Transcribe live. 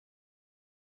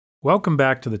Welcome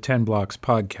back to the 10 Blocks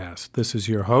podcast. This is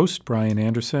your host, Brian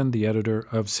Anderson, the editor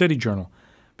of City Journal.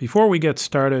 Before we get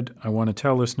started, I want to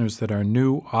tell listeners that our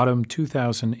new autumn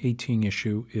 2018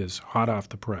 issue is hot off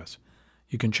the press.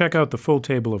 You can check out the full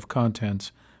table of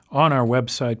contents on our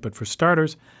website, but for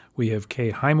starters, we have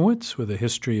Kay Heimowitz with a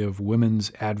history of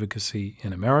women's advocacy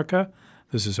in America.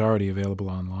 This is already available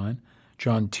online.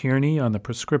 John Tierney on the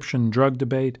prescription drug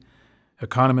debate.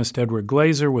 Economist Edward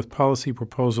Glazer with policy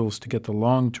proposals to get the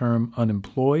long-term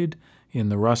unemployed in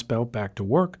the Rust Belt back to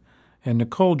work, and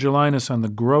Nicole Gelinas on the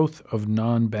growth of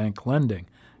non-bank lending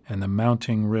and the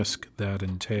mounting risk that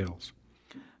entails.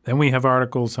 Then we have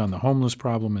articles on the homeless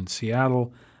problem in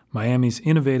Seattle, Miami's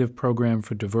innovative program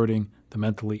for diverting the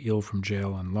mentally ill from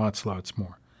jail, and lots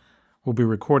more. We'll be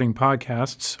recording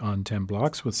podcasts on 10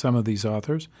 Blocks with some of these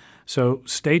authors, so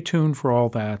stay tuned for all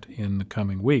that in the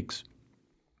coming weeks.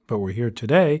 But we're here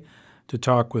today to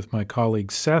talk with my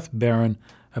colleague Seth Barron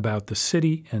about the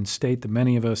city and state that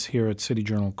many of us here at City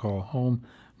Journal call home,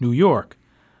 New York.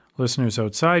 Listeners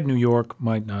outside New York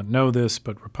might not know this,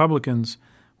 but Republicans,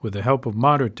 with the help of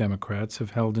moderate Democrats,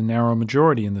 have held a narrow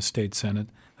majority in the state Senate.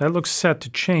 That looks set to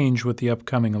change with the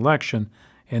upcoming election,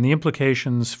 and the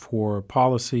implications for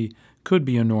policy could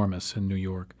be enormous in New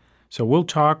York. So we'll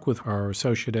talk with our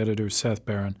associate editor, Seth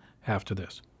Barron, after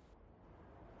this.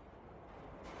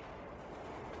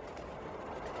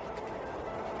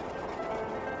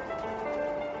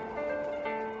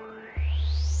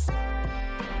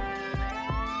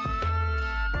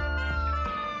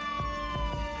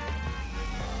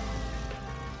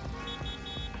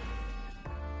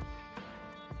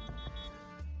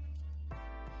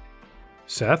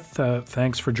 Seth,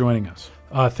 thanks for joining us.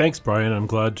 Thanks, Brian. I'm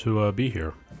glad to be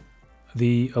here.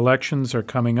 The elections are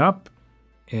coming up,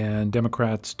 and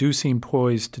Democrats do seem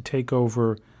poised to take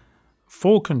over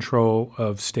full control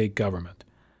of state government.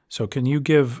 So can you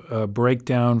give a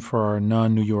breakdown for our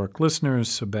non-New York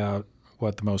listeners about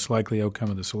what the most likely outcome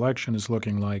of this election is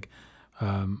looking like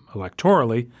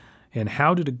electorally, and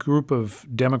how did a group of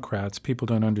Democrats, people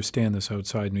don't understand this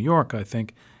outside New York, I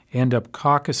think, end up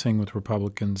caucusing with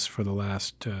Republicans for the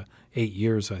last 8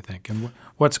 years, I think. And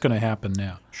what's going to happen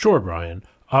now? Sure, Brian.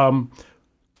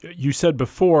 You said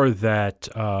before that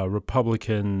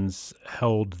Republicans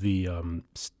held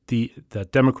that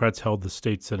Democrats held the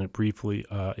state Senate briefly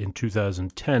in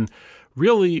 2010.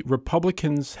 Really,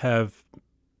 Republicans have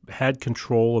had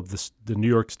control of the New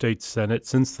York State Senate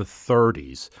since the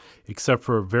 30s, except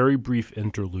for a very brief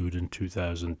interlude in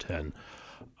 2010.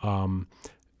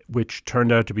 Which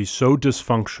turned out to be so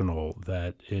dysfunctional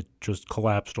that it just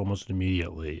collapsed almost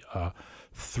immediately.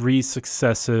 3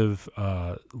 successive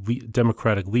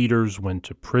Democratic leaders went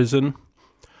to prison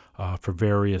for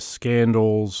various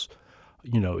scandals.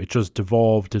 You know, it just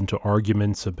devolved into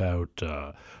arguments about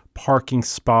parking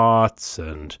spots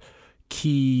and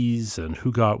keys and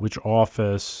who got which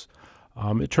office.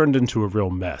 It turned into a real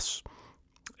mess.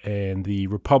 And the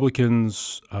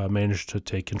Republicans managed to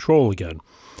take control again.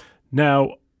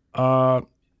 Now,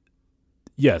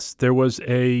 yes, there was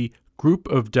a group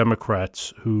of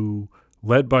Democrats who,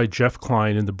 led by Jeff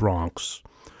Kline in the Bronx,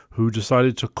 who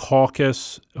decided to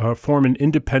caucus, form an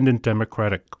independent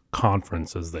Democratic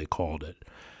conference, as they called it.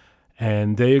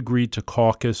 And they agreed to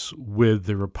caucus with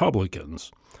the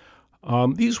Republicans.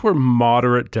 These were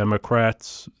moderate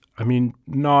Democrats.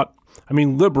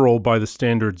 Liberal by the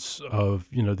standards of,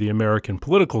 the American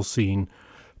political scene,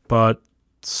 but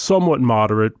somewhat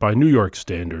moderate by New York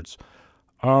standards.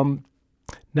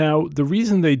 Now, the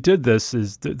reason they did this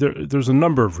is there's a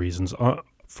number of reasons.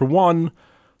 For one,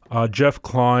 Jeff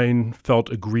Kline felt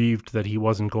aggrieved that he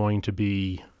wasn't going to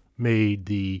be made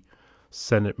the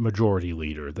Senate Majority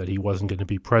Leader, that he wasn't going to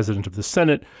be president of the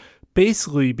Senate,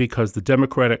 basically because the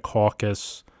Democratic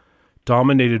caucus,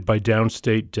 dominated by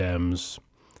downstate Dems,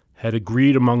 had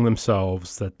agreed among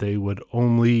themselves that they would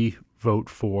only vote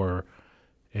for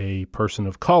a person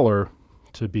of color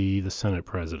to be the Senate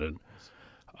president.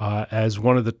 As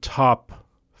one of the top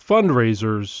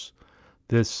fundraisers,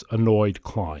 this annoyed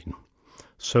Kline.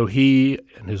 So he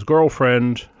and his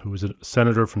girlfriend, who was a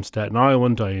senator from Staten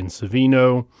Island, Diane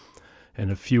Savino, and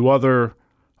a few other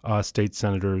state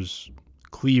senators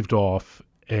cleaved off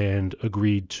and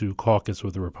agreed to caucus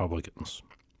with the Republicans.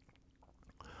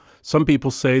 Some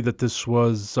people say that this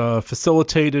was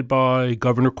facilitated by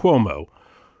Governor Cuomo,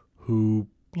 who,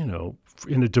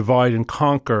 in a divide and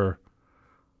conquer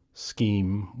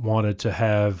scheme, wanted to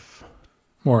have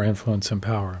more influence and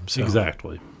power himself.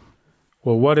 Exactly.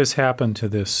 Well, what has happened to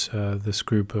this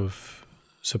group of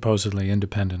supposedly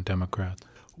independent Democrats?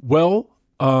 Well,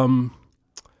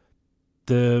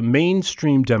 the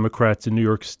mainstream Democrats in New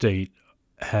York State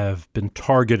have been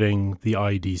targeting the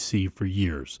IDC for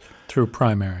years. Through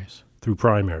primaries.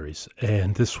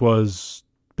 And this was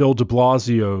Bill de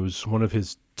Blasio's, one of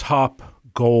his top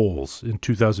goals in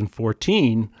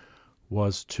 2014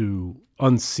 was to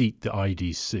unseat the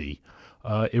IDC.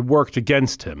 It worked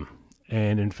against him.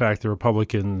 And in fact, the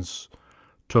Republicans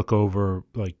took over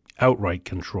outright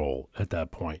control at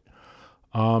that point.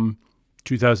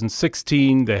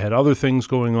 2016, they had other things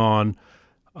going on.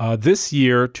 This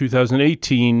year,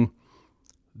 2018,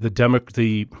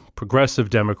 the progressive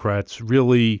Democrats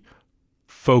really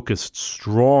focused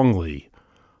strongly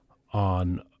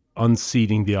on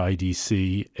unseating the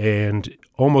IDC, and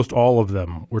almost all of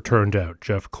them were turned out.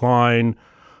 Jeff Klein,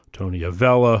 Tony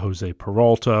Avella, Jose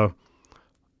Peralta.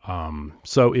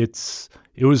 So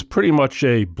it was pretty much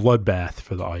a bloodbath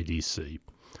for the IDC.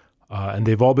 And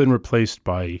they've all been replaced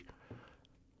by,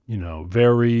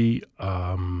 very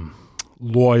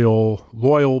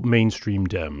loyal mainstream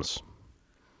Dems.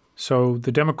 So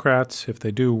the Democrats, if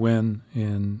they do win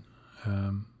in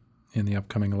the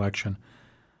upcoming election,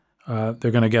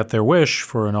 they're going to get their wish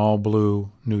for an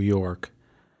all-blue New York.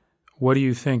 What do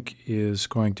you think is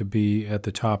going to be at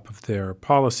the top of their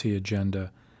policy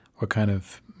agenda? What kind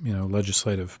of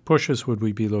legislative pushes would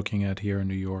we be looking at here in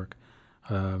New York?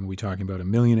 Are we talking about a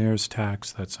millionaires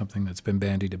tax? That's something that's been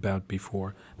bandied about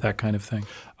before, that kind of thing.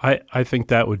 I think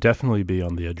that would definitely be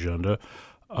on the agenda.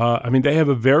 They have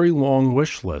a very long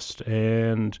wish list.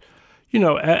 And,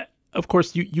 of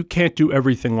course, you can't do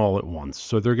everything all at once.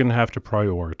 So they're going to have to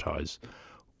prioritize.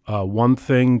 One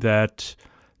thing that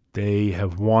they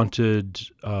have wanted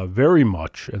very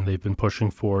much, and they've been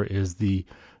pushing for, is the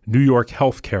New York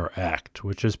Health Care Act,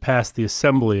 which has passed the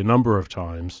Assembly a number of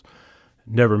times,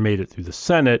 never made it through the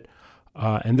Senate.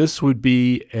 And this would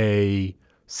be a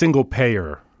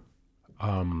single-payer.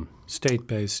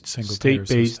 State-based single-payer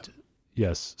system.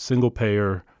 Yes,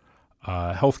 single-payer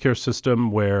healthcare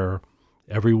system where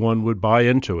everyone would buy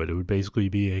into it. It would basically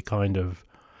be a kind of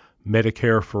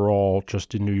Medicare for all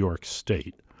just in New York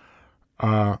State.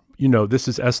 This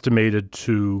is estimated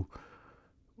to,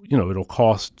 it'll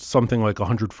cost something like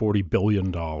 $140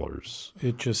 billion.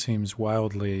 It just seems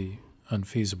wildly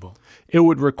unfeasible. It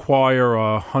would require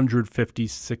a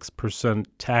 156%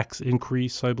 tax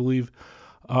increase, I believe.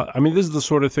 This is the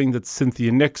sort of thing that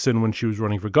Cynthia Nixon, when she was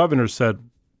running for governor, said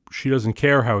she doesn't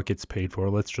care how it gets paid for.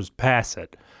 Let's just pass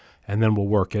it, and then we'll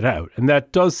work it out. And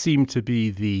that does seem to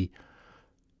be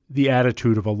the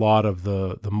attitude of a lot of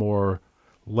the more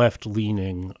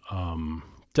left-leaning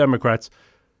Democrats.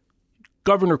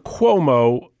 Governor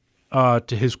Cuomo,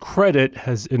 to his credit,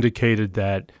 has indicated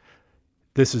that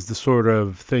this is the sort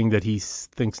of thing that he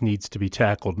thinks needs to be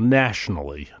tackled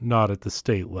nationally, not at the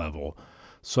state level.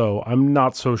 So I'm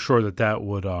not so sure that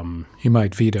would... He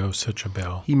might veto such a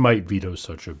bill.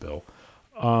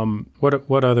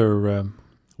 What other...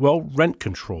 rent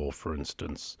control, for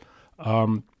instance.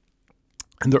 In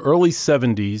the early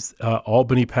 70s,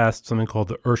 Albany passed something called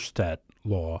the Erstadt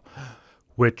Law,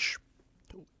 which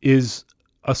is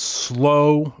a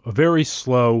very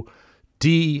slow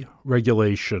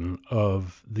deregulation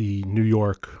of the New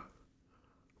York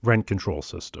rent control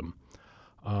system.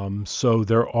 So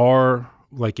there are,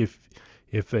 if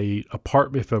a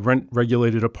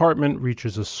rent-regulated apartment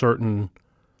reaches a certain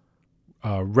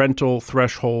rental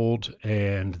threshold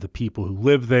and the people who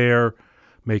live there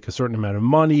make a certain amount of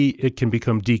money, it can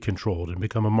become decontrolled and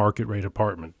become a market rate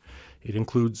apartment. It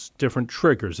includes different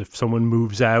triggers. If someone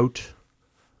moves out,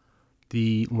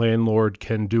 the landlord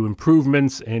can do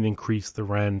improvements and increase the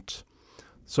rent,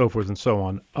 so forth and so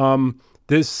on.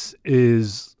 This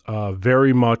is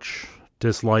very much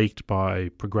disliked by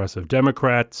progressive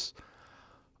Democrats.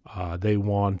 They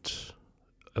want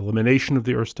elimination of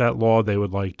the Erstadt Law. They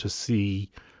would like to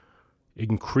see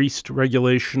increased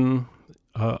regulation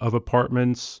of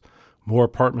apartments, more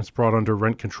apartments brought under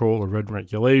rent control or rent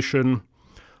regulation.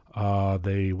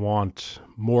 They want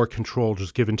more control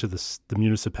just given to the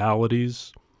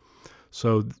municipalities.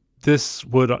 So this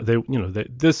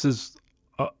this is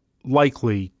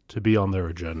likely to be on their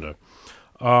agenda.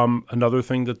 Another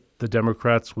thing that the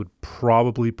Democrats would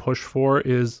probably push for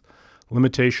is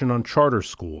limitation on charter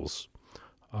schools.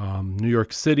 New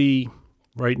York City,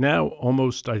 right now,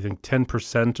 almost, I think,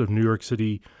 10% of New York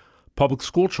City public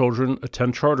school children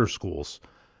attend charter schools,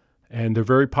 and they're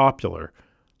very popular.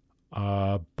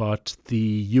 But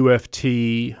the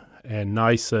UFT and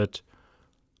NYSET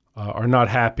are not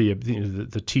happy.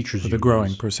 The teachers' the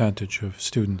growing percentage of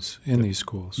students in these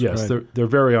schools. Yes, right. they're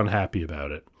very unhappy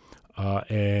about it,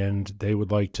 and they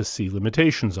would like to see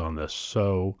limitations on this.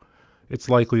 So it's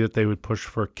likely that they would push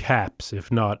for caps, if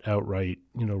not outright,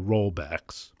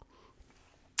 rollbacks.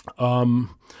 A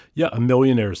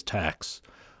millionaires tax.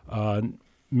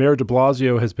 Mayor de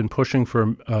Blasio has been pushing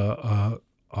for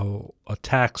a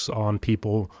tax on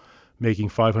people making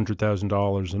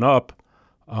 $500,000 and up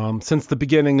since the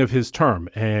beginning of his term.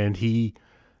 And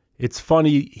it's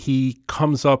funny, he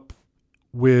comes up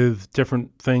with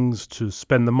different things to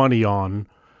spend the money on,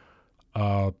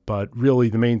 but really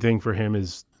the main thing for him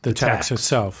is the tax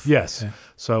itself. Yes. Yeah.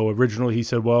 So originally he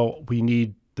said, well, we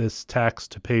need this tax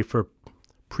to pay for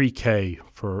pre-K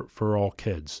for all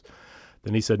kids.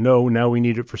 Then he said, no, now we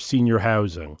need it for senior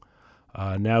housing.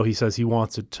 Now he says he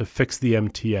wants it to fix the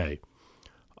MTA.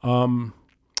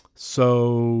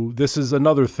 So this is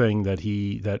another thing that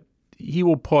he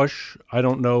will push. I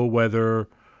don't know whether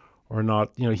or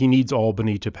not, he needs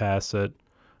Albany to pass it.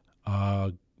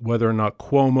 Whether or not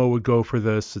Cuomo would go for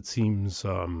this, it seems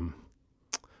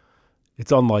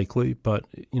it's unlikely, but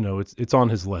it's on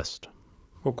his list.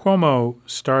 Well, Cuomo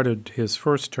started his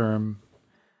first term,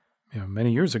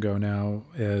 many years ago now,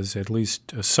 as at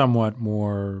least a somewhat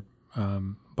more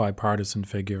bipartisan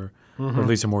figure, or at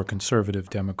least a more conservative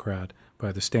Democrat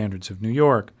by the standards of New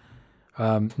York.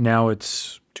 Now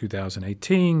it's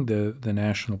 2018. The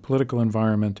national political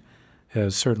environment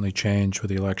has certainly changed with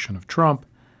the election of Trump,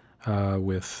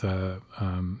 with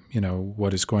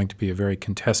what is going to be a very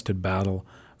contested battle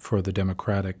for the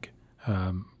Democratic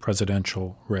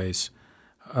presidential race.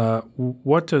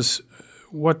 What does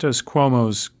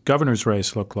Cuomo's governor's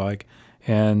race look like,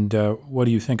 and what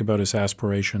do you think about his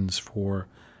aspirations for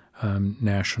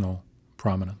national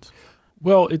prominence?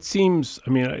 Well, it seems,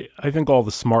 I think all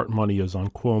the smart money is on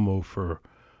Cuomo for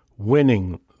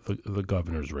winning the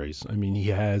governor's race. He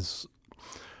has,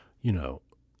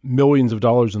 millions of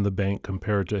dollars in the bank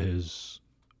compared to his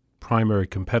primary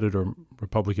competitor,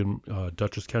 Republican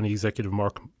Dutchess County Executive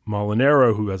Mark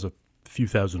Molinaro, who has a few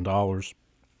 $1,000s,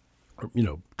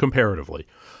 comparatively.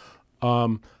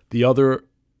 The other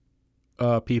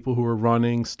people who are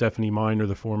running, Stephanie Miner,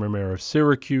 the former mayor of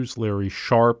Syracuse, Larry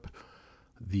Sharp,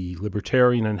 the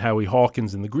Libertarian, and Howie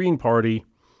Hawkins in the Green Party,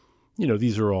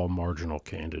 these are all marginal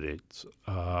candidates.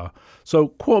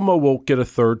 So Cuomo will get a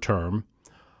third term.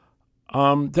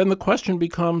 Then the question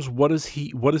becomes, what is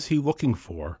he looking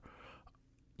for?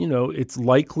 It's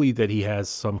likely that he has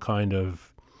some kind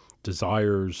of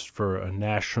desires for a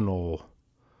national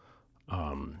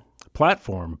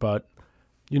platform, but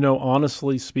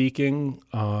honestly speaking,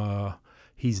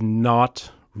 he's not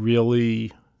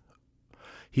very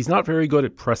good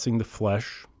at pressing the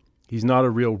flesh. He's not a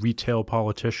real retail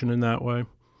politician in that way.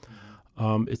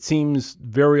 It seems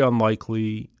very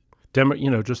unlikely.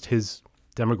 Just his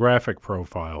demographic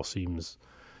profile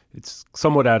it's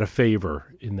somewhat out of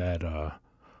favor in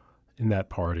that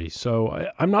party. So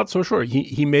I'm not so sure.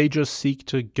 He may just seek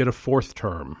to get a fourth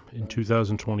term in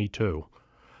 2022.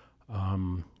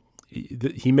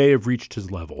 He may have reached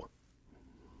his level.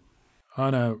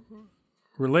 On a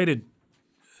related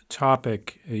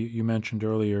topic, you mentioned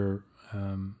earlier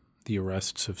the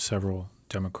arrests of several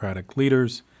Democratic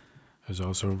leaders. There's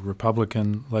also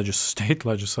Republican state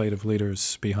legislative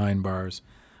leaders behind bars.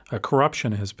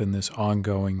 Corruption has been this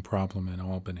ongoing problem in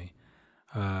Albany.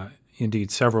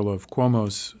 Indeed, several of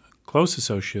Cuomo's close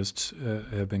associates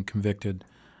have been convicted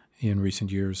in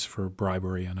recent years for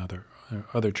bribery and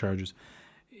other charges.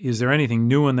 Is there anything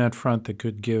new on that front that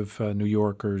could give New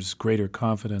Yorkers greater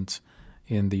confidence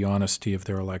in the honesty of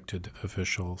their elected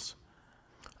officials?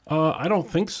 I don't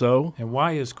think so. And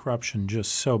why is corruption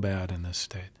just so bad in this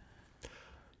state?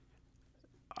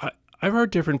 I've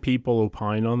heard different people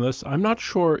opine on this. I'm not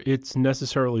sure it's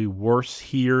necessarily worse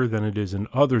here than it is in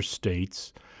other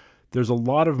states. There's a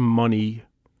lot of money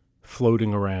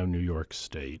floating around New York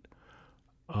State.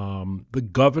 The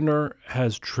governor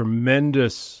has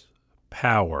tremendous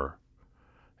power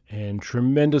and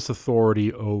tremendous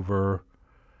authority over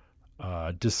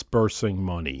dispersing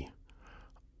money.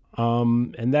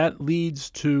 And that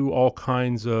leads to all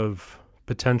kinds of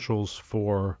potentials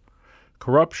for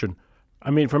corruption.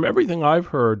 From everything I've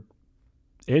heard,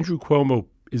 Andrew Cuomo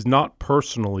is not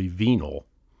personally venal.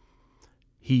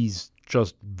 He's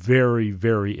just very,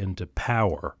 very into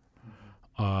power.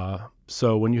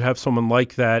 So when you have someone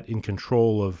like that in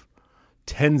control of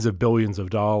tens of billions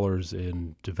of dollars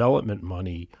in development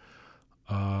money,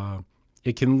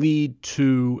 it can lead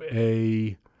to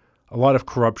a lot of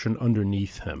corruption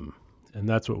underneath him. And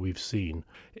that's what we've seen.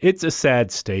 It's a sad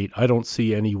state. I don't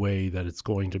see any way that it's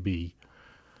going to be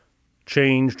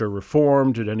changed or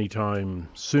reformed at any time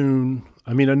soon.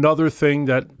 Another thing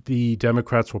that the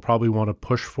Democrats will probably want to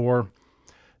push for,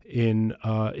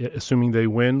 assuming they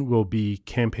win, will be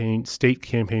state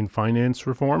campaign finance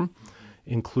reform.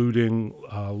 including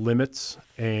limits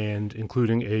and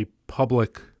including a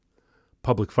public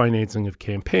financing of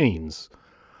campaigns.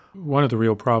 One of the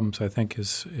real problems, I think,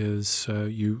 is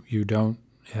you don't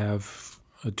have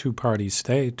a two-party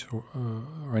state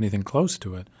or anything close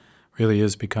to it. Really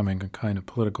is becoming a kind of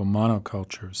political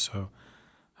monoculture. So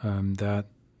that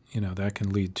can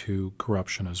lead to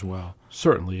corruption as well.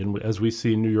 Certainly, and as we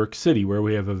see in New York City, where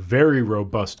we have a very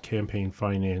robust campaign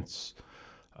finance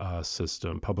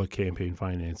system, public campaign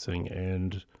financing,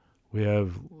 and we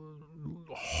have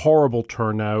horrible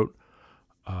turnout.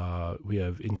 We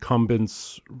have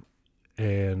incumbents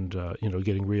and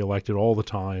getting reelected all the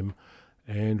time,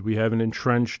 and we have an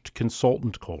entrenched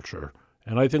consultant culture.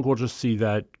 And I think we'll just see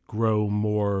that grow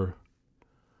more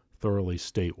thoroughly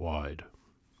statewide.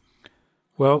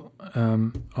 Well,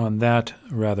 on that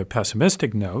rather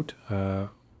pessimistic note,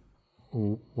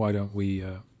 why don't we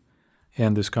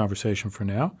end this conversation for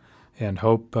now and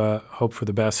hope for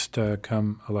the best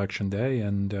come Election Day,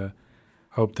 and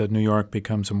hope that New York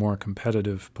becomes a more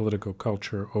competitive political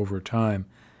culture over time.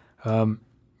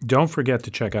 Don't forget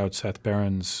to check out Seth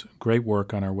Barron's great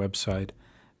work on our website,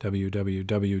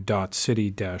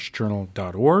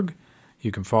 www.city-journal.org.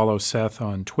 You can follow Seth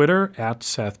on Twitter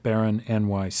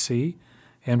 @SethBarronNYC,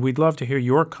 and we'd love to hear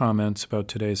your comments about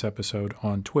today's episode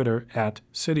on Twitter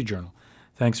 @CityJournal.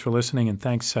 Thanks for listening, and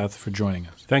thanks, Seth, for joining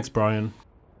us. Thanks, Brian.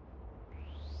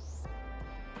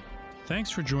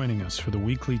 Thanks for joining us for the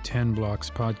weekly 10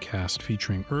 Blocks podcast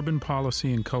featuring urban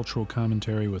policy and cultural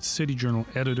commentary with City Journal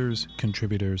editors,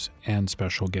 contributors, and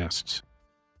special guests.